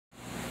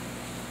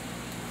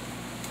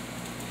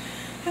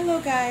Hello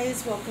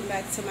guys, welcome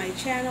back to my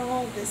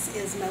channel. This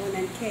is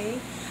Melanin K.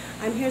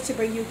 I'm here to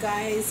bring you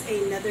guys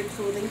another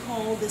clothing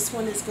haul. This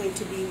one is going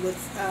to be with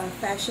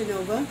Fashion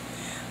Nova.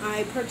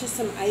 I purchased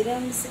some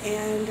items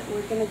and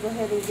we're going to go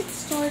ahead and get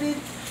started.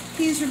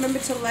 Please remember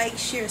to like,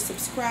 share,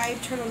 subscribe,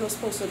 turn on those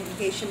post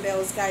notification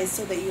bells guys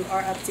so that you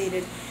are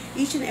updated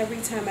each and every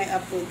time I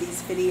upload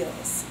these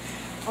videos.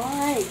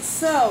 Alright,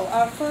 so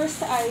our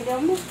first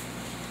item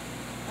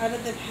out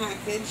of the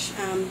package,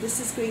 this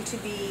is going to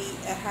be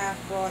a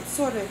half broad,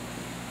 sort of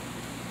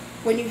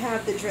when you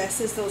have the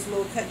dresses, those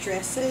low cut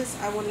dresses.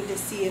 I wanted to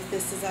see if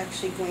this is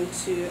actually going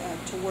to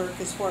work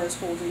as far as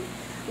holding.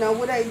 Now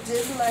what I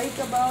did like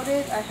about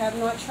it, I have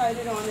not tried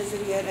it on as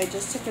of yet, I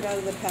just took it out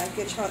of the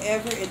package.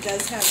 However, it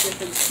does have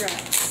different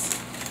straps.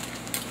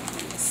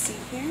 Let's see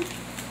here.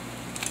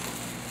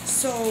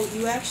 So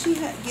you actually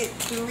get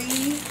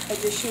 3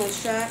 additional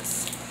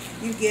straps.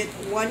 You get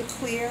one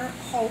clear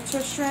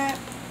halter strap,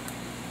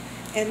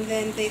 and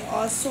then they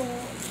also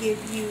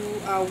give you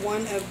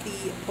one of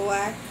the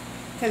black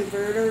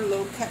converter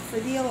low cut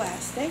for the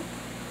elastic,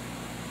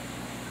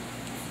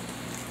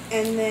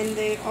 and then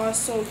they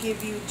also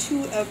give you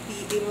 2 of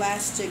the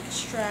elastic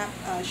strap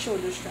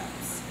shoulder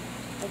straps.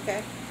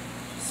 Okay,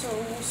 so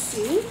we'll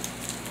see.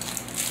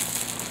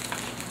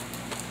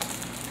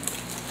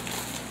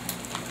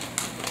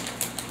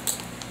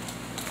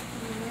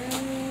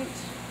 Alright,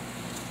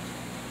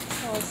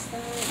 toss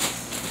that.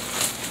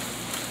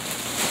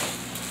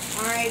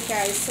 Alright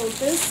guys, so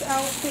this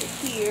outfit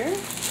here,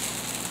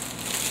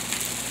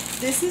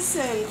 this is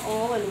an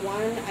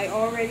all-in-one. I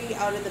already,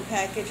 out of the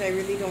package, I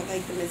really don't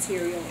like the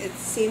material. It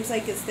seems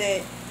like it's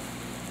that,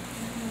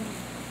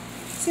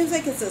 seems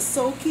like it's a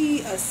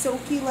silky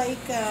like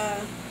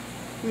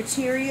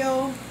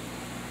material,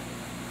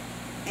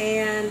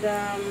 and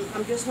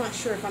I'm just not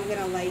sure if I'm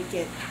gonna like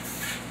it,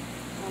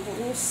 but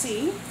we'll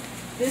see.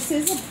 This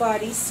is a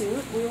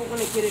bodysuit. We don't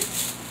want to get it,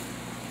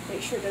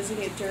 make sure it doesn't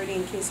get dirty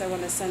in case I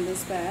want to send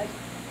this back.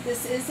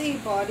 This is a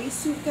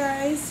bodysuit,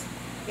 guys.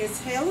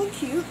 It's hella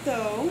cute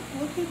though.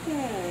 Look at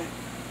that.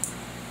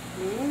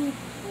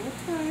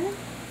 Okay.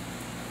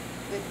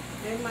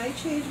 It might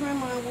change my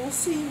mind. We'll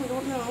see. We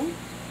don't know.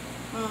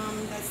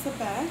 That's the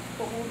back,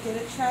 but we'll get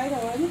it tried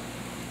on.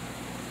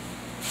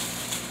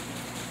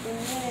 And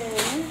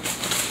then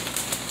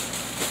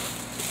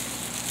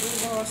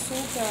we've also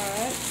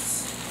got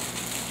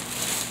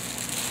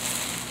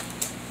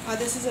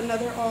this is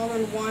another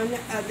all-in-one.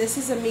 This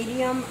is a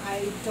medium.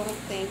 I don't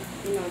think,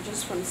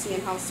 just from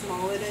seeing how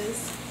small it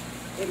is,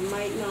 it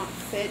might not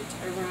fit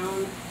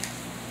around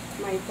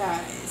my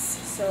thighs.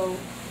 So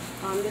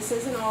this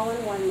is an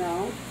all-in-one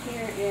though.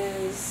 Here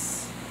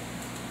is,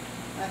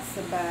 that's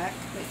the back,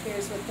 but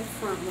here's what the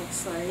front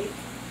looks like.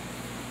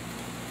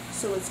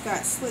 So it's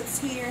got slits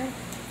here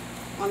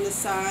on the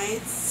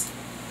sides,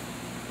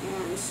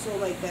 and still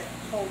like that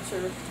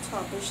halter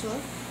topish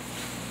look.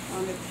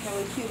 It's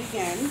hella cute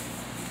again.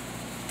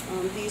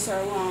 These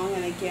are long,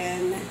 and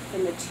again, the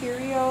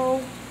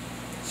material,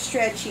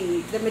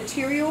 stretchy. The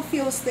material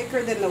feels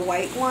thicker than the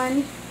white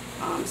one,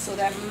 so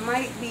that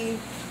might be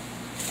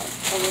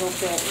a little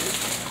better.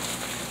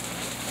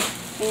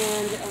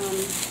 And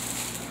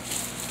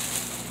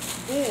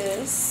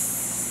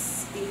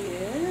this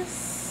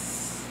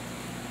is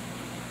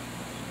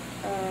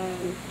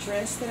a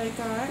dress that I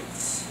got.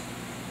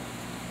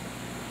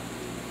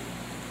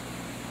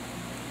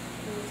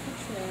 Here's the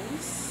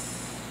dress.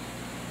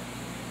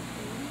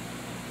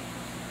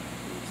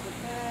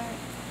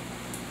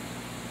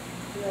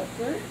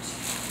 Leopard,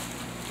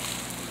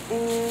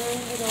 and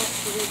what else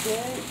did we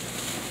get?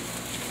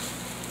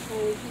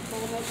 Trying to keep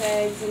all my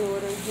bags in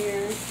order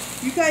here.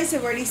 You guys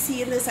have already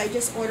seen this. I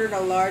just ordered a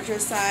larger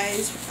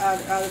size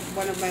out of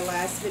one of my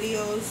last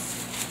videos.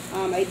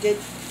 I did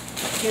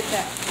get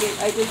that.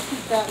 I did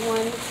keep that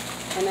one,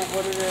 and I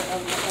ordered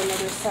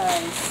another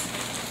size.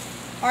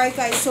 Alright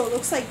guys, so it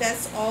looks like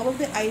that's all of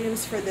the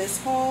items for this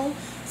haul.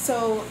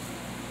 So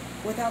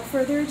without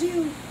further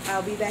ado,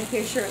 I'll be back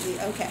here shortly.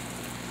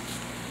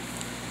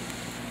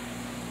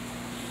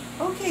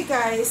 Okay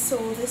guys, so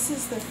this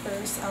is the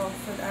first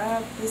outfit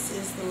up. This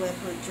is the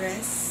leopard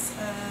dress,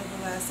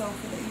 the last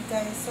outfit that you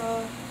guys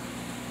saw.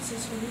 This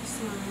is from the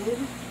side,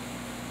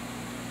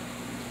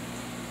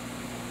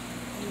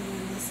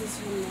 and this is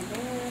from the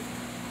back.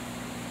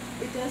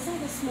 It does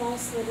have a small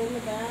slit in the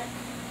back,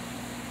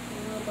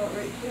 about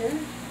right here. You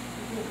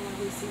can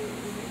hardly see it in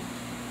here.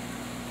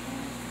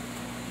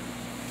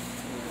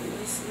 And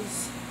this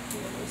is the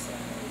other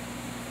side.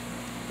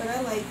 But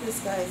I like this,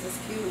 guys. It's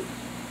cute.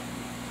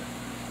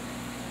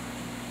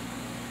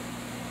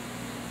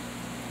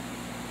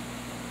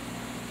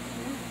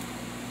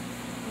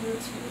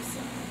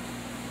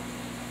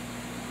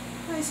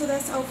 Alright, so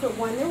that's outfit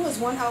 1. There was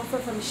one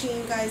outfit from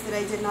Shein, guys, that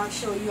I did not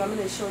show you. I'm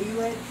going to show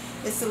you it.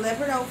 It's the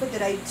leopard outfit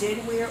that I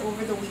did wear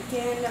over the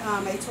weekend.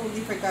 I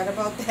totally forgot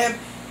about them,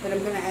 but I'm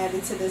going to add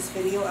it to this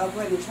video. I'll go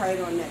ahead and try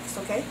it on next,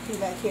 okay? Be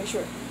back here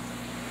shortly.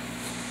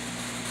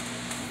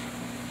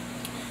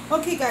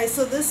 Okay guys,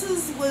 so this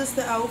was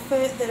the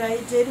outfit that I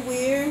did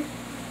wear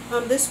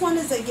This one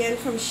is again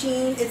from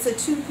Shein. It's a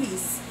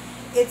two-piece.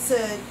 It's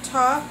a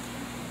top,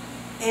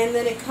 and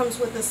then it comes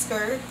with a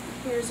skirt.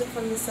 Here's it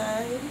from the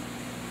side,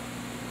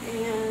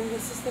 and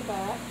this is the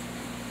back.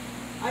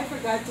 I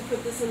forgot to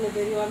put this in the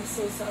video. I'm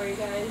so sorry,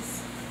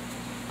 guys.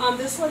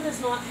 This one does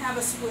not have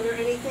a split or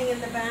anything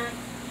in the back.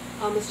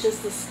 It's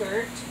just the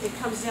skirt. It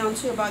comes down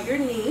to about your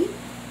knee,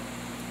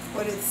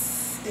 but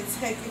it's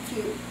hecka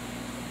cute.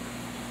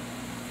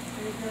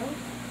 There you go.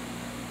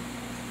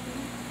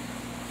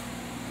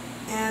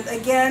 And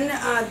again,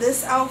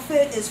 this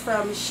outfit is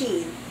from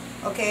Shein,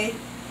 okay?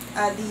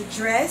 The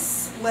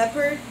dress,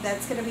 leopard,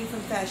 that's going to be from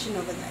Fashion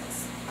Nova,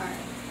 guys. Alright.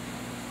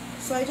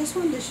 So I just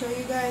wanted to show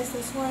you guys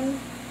this one,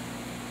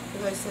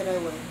 as I said I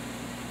would.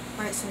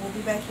 Alright, so we'll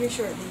be back here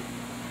shortly.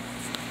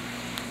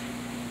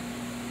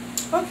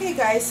 Okay,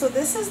 guys, so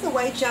this is the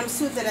white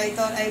jumpsuit that I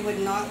thought I would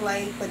not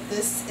like, but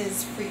this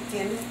is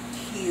freaking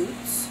cute.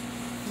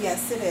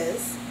 Yes, it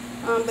is.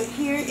 But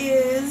here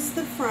is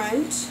the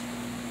front.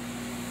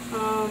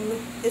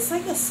 It's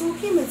like a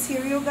silky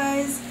material,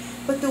 guys,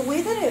 but the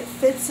way that it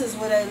fits is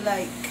what I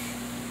like.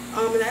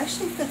 It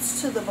actually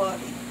fits to the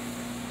body.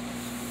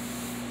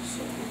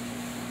 So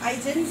I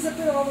didn't zip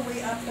it all the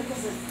way up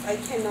because I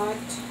cannot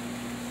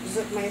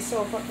zip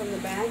myself up from the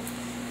back.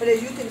 But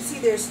as you can see,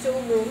 there's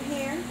still room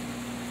here.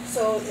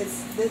 So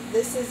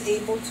this is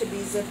able to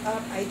be zipped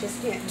up. I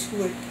just can't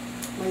do it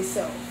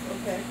myself.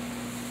 Okay.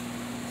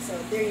 So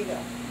there you go.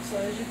 So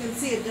as you can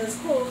see, it does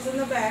close in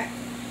the back.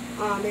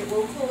 It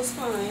will close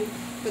fine,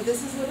 but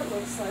this is what it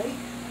looks like.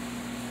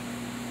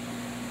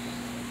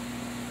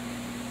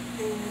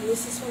 And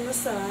this is from the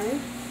side.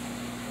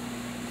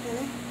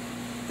 Okay.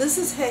 This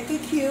is hecka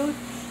cute.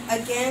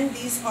 Again,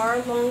 these are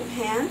long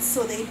pants,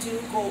 so they do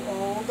go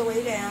all the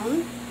way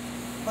down.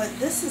 But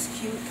this is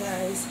cute,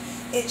 guys.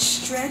 It's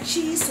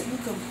stretchy, so you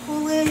can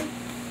pull it.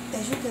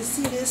 As you can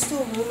see, there's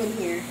still room in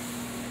here.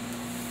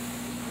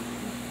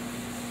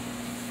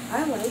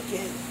 I like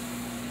it.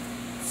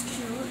 It's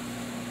cute.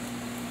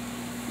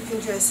 You can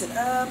dress it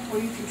up, or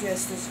you can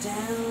dress this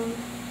down.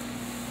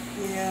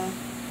 Yeah.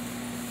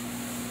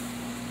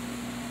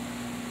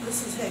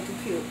 This is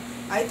hecka cute.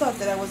 I thought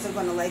that I wasn't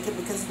going to like it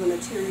because of the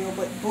material,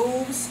 but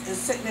boobs is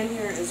sitting in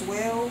here as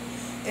well.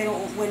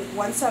 It'll,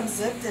 once I'm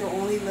zipped, it'll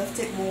only lift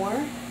it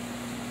more.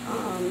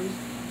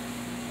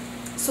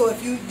 So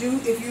if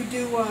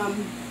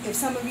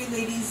some of you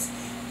ladies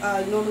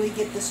normally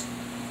get the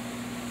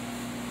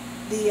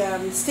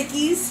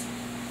stickies,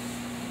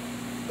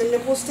 the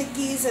nipple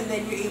stickies, and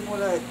then you're able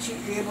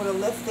to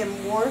lift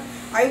them more.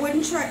 I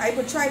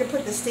would try to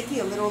put the sticky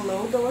a little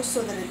low though,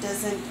 so that it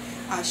doesn't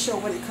show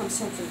when it comes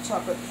into the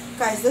top. But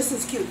guys, this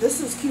is cute.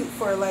 This is cute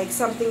for like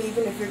something,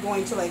 even if you're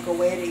going to like a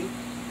wedding.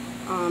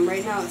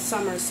 Right now it's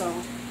summer, so you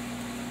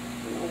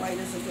know, white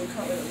is a good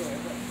color to wear.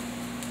 But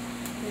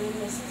and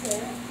this is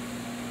it.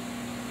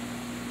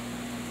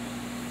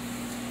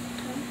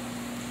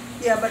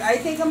 Yeah, but I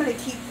think I'm going to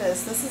keep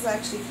this. This is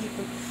actually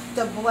keeping.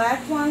 The black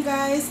one,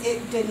 guys,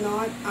 it did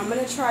not. I'm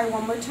going to try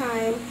one more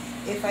time.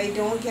 If I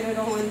don't get it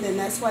on, then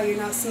that's why you're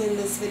not seeing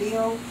this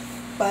video.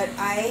 But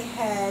I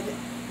had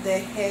the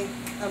heck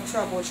of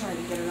trouble trying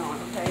to get it on,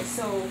 okay?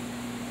 So,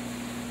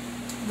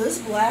 this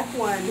black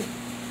one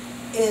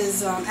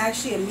is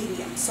actually a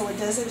medium. So, it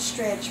doesn't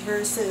stretch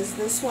versus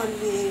this one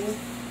being,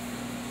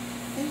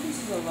 I think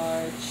this is a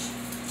large.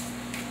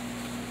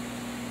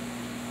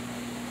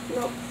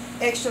 Nope,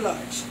 extra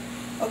large.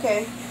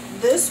 Okay,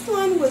 this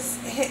one is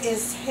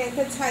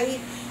hecka tight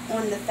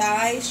on the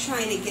thighs,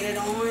 trying to get it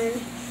on.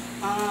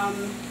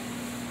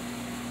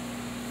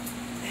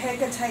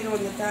 Hecka tight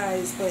on the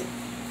thighs, but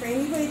for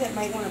anybody that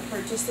might want to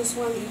purchase this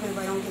one, even if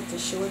I don't get to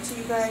show it to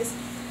you guys,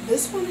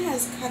 this one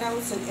has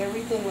cutouts and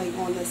everything, like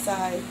on the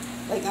side,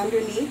 like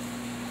underneath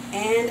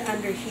and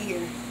under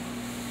here.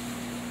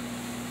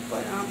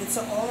 But it's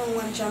an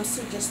all-in-one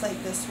jumpsuit just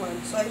like this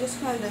one. So I just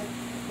kind of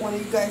want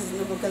you guys to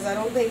know, because I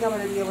don't think I'm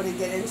going to be able to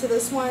get into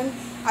this one.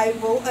 I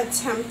will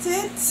attempt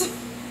it,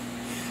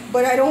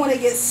 but I don't want to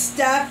get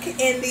stuck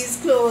in these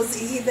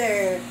clothes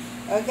either.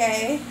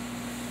 Okay?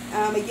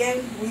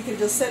 Again, we can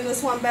just send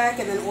this one back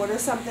and then order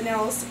something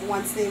else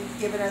once they've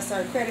given us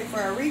our credit for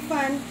our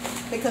refund,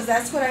 because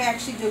that's what I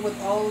actually did with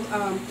all,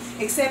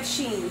 except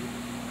Shein.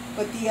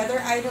 But the other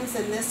items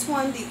in this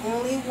one, the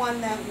only one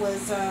that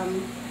was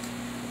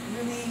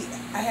really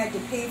I had to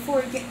pay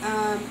for it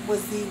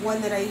was the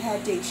one that I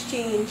had to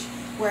exchange,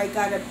 where I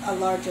got a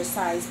larger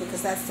size,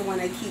 because that's the one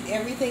I keep.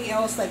 Everything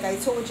else, like I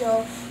told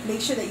y'all, make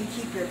sure that you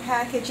keep your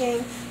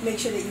packaging, make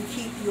sure that you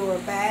keep your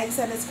bags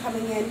that it's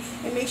coming in,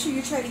 and make sure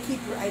you try to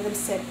keep your items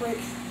separate.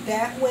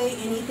 That way,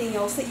 anything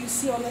else that you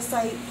see on the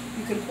site,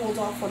 you can hold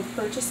off on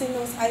purchasing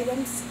those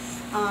items,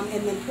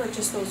 and then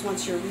purchase those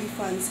once your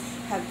refunds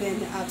have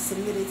been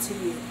submitted to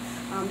you.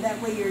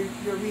 That way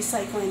you're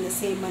recycling the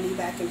same money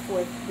back and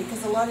forth,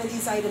 because a lot of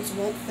these items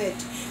won't fit.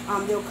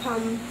 They'll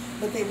come,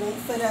 but they won't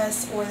fit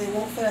us, or they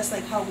won't fit us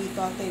like how we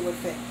thought they would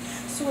fit.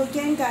 So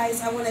again, guys,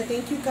 I want to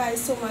thank you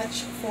guys so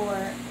much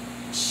for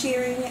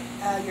sharing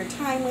your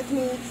time with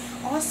me.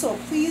 Also,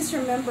 please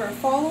remember,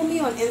 follow me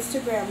on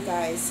Instagram,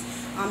 guys.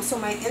 So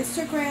my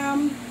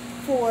Instagram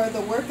for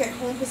the work at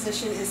home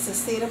position is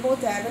Sustainable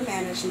Data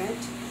Management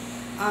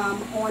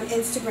on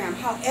Instagram.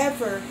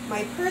 However,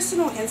 my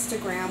personal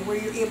Instagram, where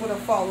you're able to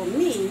follow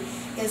me,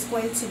 is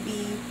going to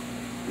be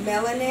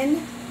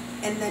melanin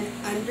and then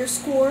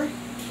underscore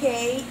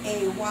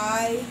KAY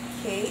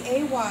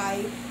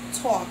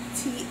talk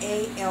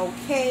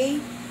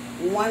TALK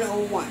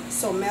 101.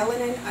 So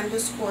melanin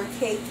underscore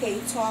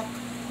KK talk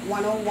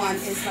 101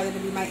 is going to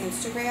be my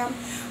Instagram.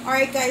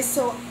 Alright guys,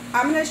 so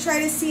I'm going to try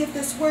to see if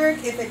this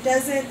works. If it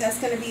doesn't, that's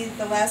going to be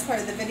the last part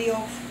of the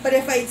video. But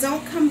if I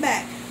don't come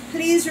back,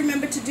 please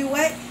remember to do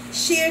what?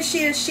 Share,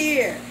 share,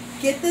 share.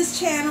 Get this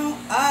channel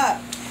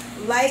up.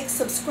 Like,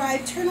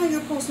 subscribe, turn on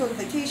your post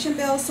notification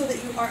bell so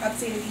that you are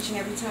updated each and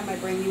every time I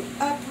bring you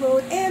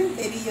upload and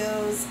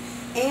videos.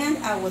 And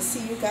I will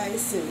see you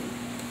guys soon.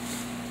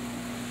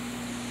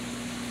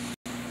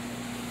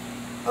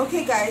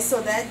 Okay guys,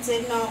 so that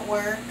did not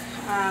work.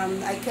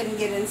 I couldn't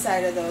get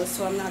inside of those,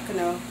 so I'm not going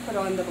to put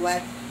on the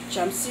black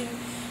jumpsuit.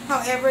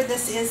 However,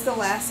 this is the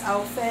last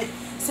outfit.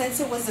 Since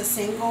it was a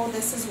single,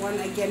 this is one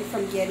again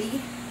from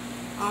Getty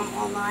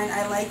online.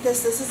 I like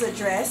this. This is a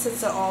dress.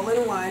 It's an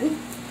all-in-one.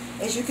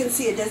 As you can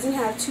see, it doesn't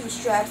have two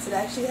straps. It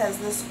actually has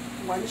this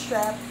one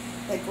strap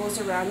that goes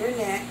around your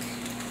neck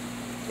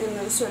and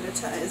then sort of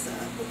ties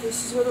up. But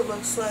this is what it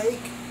looks like.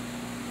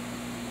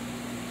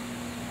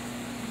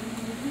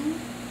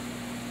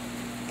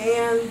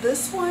 And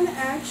this one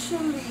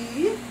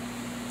actually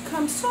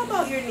comes to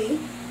about your knee.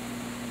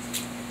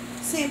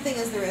 Same thing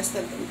as the rest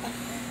of them.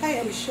 I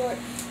am short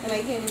and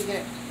I can't even get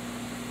it.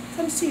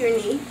 Comes to your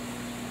knee.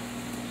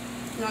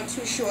 Not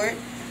too short.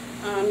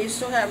 You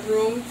still have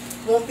room.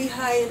 Won't be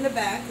high in the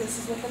back. This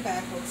is what the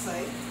back looks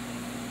like.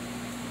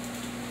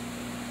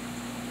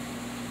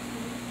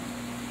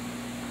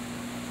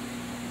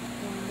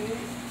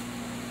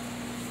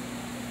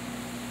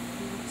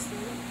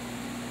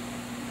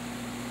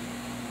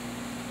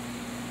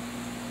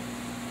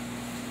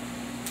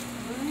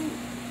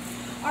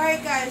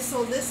 Alright guys,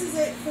 so this is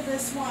it for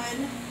this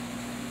one.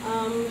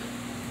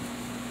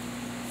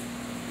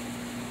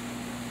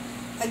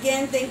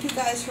 Again, thank you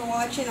guys for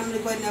watching. I'm going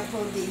to go ahead and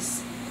upload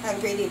these. Have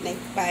a great evening.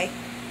 Bye.